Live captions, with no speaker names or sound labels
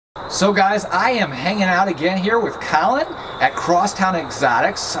So guys, I am hanging out again here with Colin at Crosstown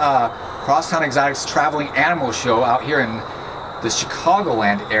Exotics. Crosstown Exotics Traveling Animal Show out here in the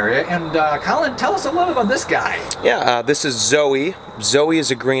Chicagoland area. And Colin, tell us a little about this guy. Yeah, this is Zoe. Zoe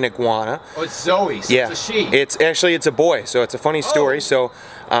is a green iguana. Oh, it's Zoe, so yeah, it's a she. It's a boy, so it's a funny story. So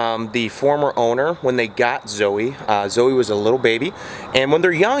the former owner, when they got Zoe, Zoe was a little baby. And when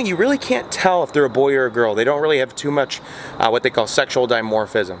they're young, you really can't tell if they're a boy or a girl. They don't really have too much what they call sexual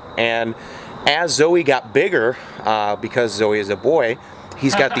dimorphism. And as Zoe got bigger, because Zoe is a boy,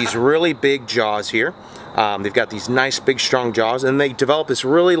 he's got these really big jaws here. They've got these nice big strong jaws, and they develop this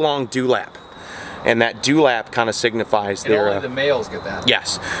really long dewlap. And that dewlap kind of signifies and their... only the males get that.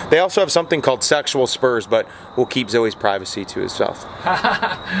 Yes. They also have something called sexual spurs, but we'll keep Zoe's privacy to himself.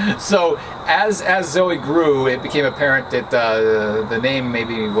 So as Zoe grew, it became apparent that the name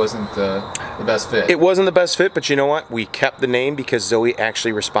maybe wasn't the best fit. It wasn't the best fit, but you know what? We kept the name because Zoe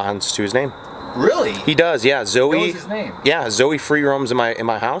actually responds to his name. Really? He does, yeah. Zoe. What was his name? Yeah, Zoe free roams in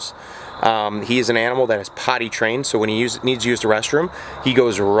my house. He is an animal that is potty trained, so when he needs to use the restroom, he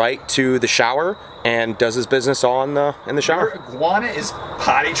goes right to the shower and does his business all in the shower. Your iguana is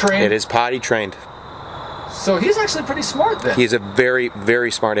potty trained? It is potty trained. So he's actually pretty smart then. He's a very,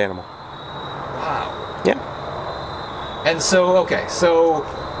 very smart animal. Wow. Yeah. And so, okay, so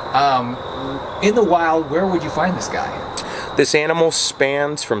in the wild, where would you find this guy? This animal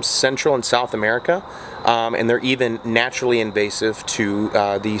spans from Central and South America, and they're even naturally invasive to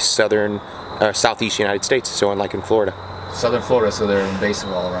the southeast United States, so like in Florida. Southern Florida, so they're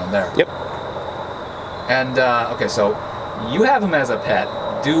invasive all around there. Yep. And, okay, so you have him as a pet.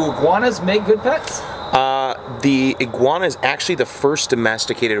 Do iguanas make good pets? The iguana is actually the first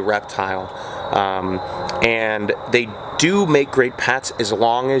domesticated reptile, and they do make great pets as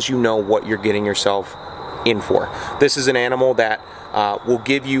long as you know what you're getting yourself in for. This is an animal that will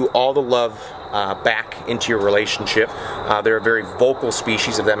give you all the love back into your relationship. They're a very vocal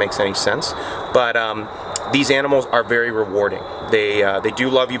species, if that makes any sense. But these animals are very rewarding. They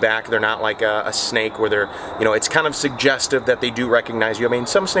do love you back. They're not like a snake where they're, it's kind of suggestive that they do recognize you. I mean,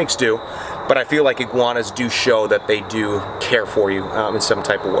 some snakes do, but I feel like iguanas do show that they do care for you in some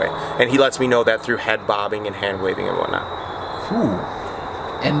type of way. And he lets me know that through head bobbing and hand waving and whatnot. Ooh.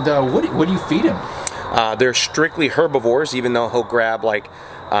 And what do you feed him? They're strictly herbivores, even though he'll grab like,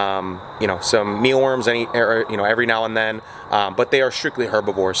 some mealworms every now and then. But they are strictly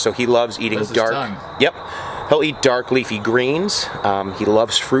herbivores, so he loves eating dark. Yep, he'll eat dark leafy greens. He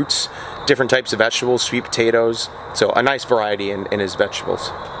loves fruits, different types of vegetables, sweet potatoes. So a nice variety in his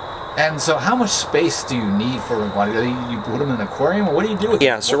vegetables. And so how much space do you need for iguana? You put him in an aquarium, or what do you do with him?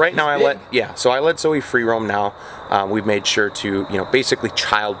 Yeah, so right now I let Zoe free roam now. We've made sure to, basically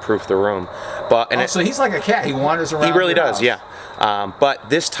child-proof the room. So he's like a cat. He wanders around. He really does, house. yeah. But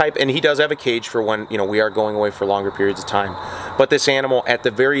this type, and he does have a cage for when, we are going away for longer periods of time. But this animal, at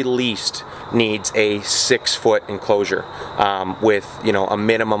the very least, needs a 6-foot enclosure with, a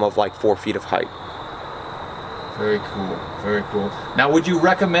minimum of like 4 feet of height. Very cool, very cool. Now, would you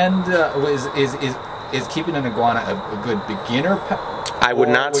recommend, is keeping an iguana a good beginner pet? I would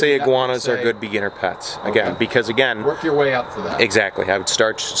not say iguanas are good beginner pets. Again, because again, work your way up to that. Exactly. I would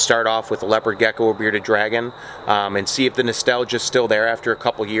start off with a leopard gecko or bearded dragon, and see if the nostalgia is still there after a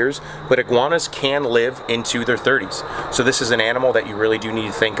couple years. But iguanas can live into their 30s. So this is an animal that you really do need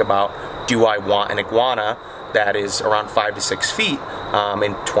to think about. Do I want an iguana that is around 5 to 6 feet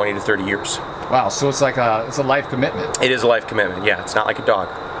in 20 to 30 years? Wow, so it's like it's a life commitment. It is a life commitment, yeah. It's not like a dog.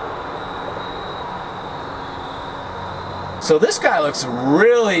 So this guy looks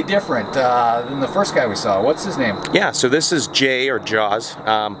really different than the first guy we saw. What's his name? Yeah, so this is Jay, or Jaws,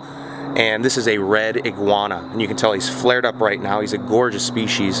 and this is a red iguana. And you can tell he's flared up right now. He's a gorgeous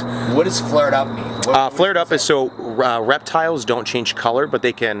species. What does flared up mean? Flared up is so reptiles don't change color, but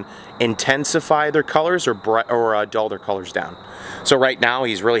they can intensify their colors or dull their colors down. So right now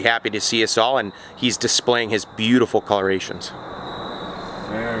he's really happy to see us all, and he's displaying his beautiful colorations.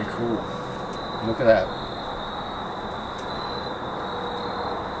 Very cool. Look at that.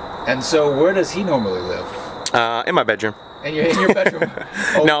 And so where does he normally live? In my bedroom. In your bedroom?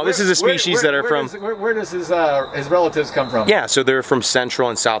 Oh, no, this is a species that are from... Where does his relatives come from? Yeah, so they're from Central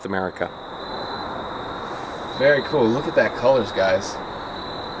and South America. Very cool. Look at that colors, guys.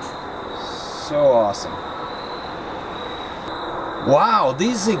 So awesome. Wow,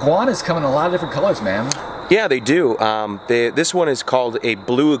 these iguanas come in a lot of different colors, man. Yeah, they do. This one is called a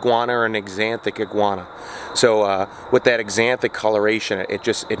blue iguana or an xanthic iguana. So with that xanthic coloration, it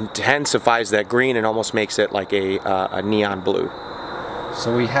just intensifies that green and almost makes it like a neon blue.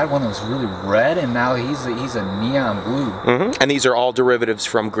 So we had one that was really red, and now he's a neon blue. And these are all derivatives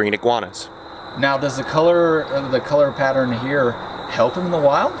from green iguanas. Now, does the color pattern here help him in the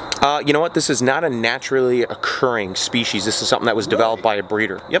wild? You know what? This is not a naturally occurring species. This is something that was developed by a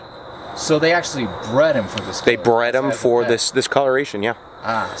breeder. Yep. So they actually bred him for this color. They bred him for this coloration, yeah.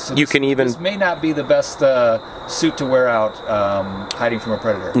 So you can even... This may not be the best suit to wear out hiding from a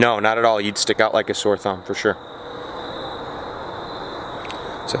predator. No, not at all. You'd stick out like a sore thumb, for sure.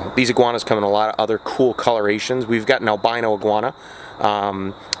 So these iguanas come in a lot of other cool colorations. We've got an albino iguana,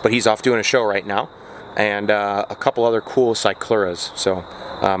 but he's off doing a show right now. And a couple other cool cycluras. So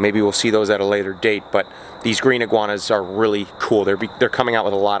maybe we'll see those at a later date. But these green iguanas are really cool. They're coming out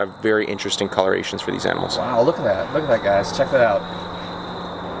with a lot of very interesting colorations for these animals. Wow, look at that. Look at that, guys. Check that out.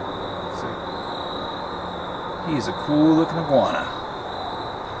 He's a cool looking iguana.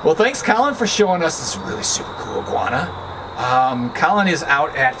 Well, thanks, Colin, for showing us this really super cool iguana. Colin is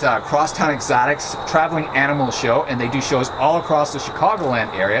out at Crosstown Exotics Traveling Animal Show, and they do shows all across the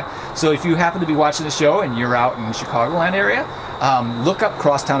Chicagoland area. So if you happen to be watching the show and you're out in the Chicagoland area, look up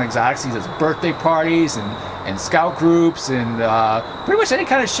Crosstown Exotics. He does birthday parties and scout groups and pretty much any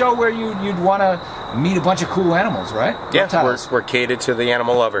kind of show where you'd want to meet a bunch of cool animals, right? Yeah, we're catered to the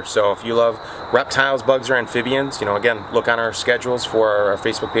animal lover. So if you love reptiles, bugs, or amphibians, you know, again, look on our schedules for our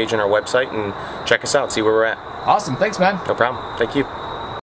Facebook page and our website and check us out, see where we're at. Awesome. Thanks, man. No problem. Thank you.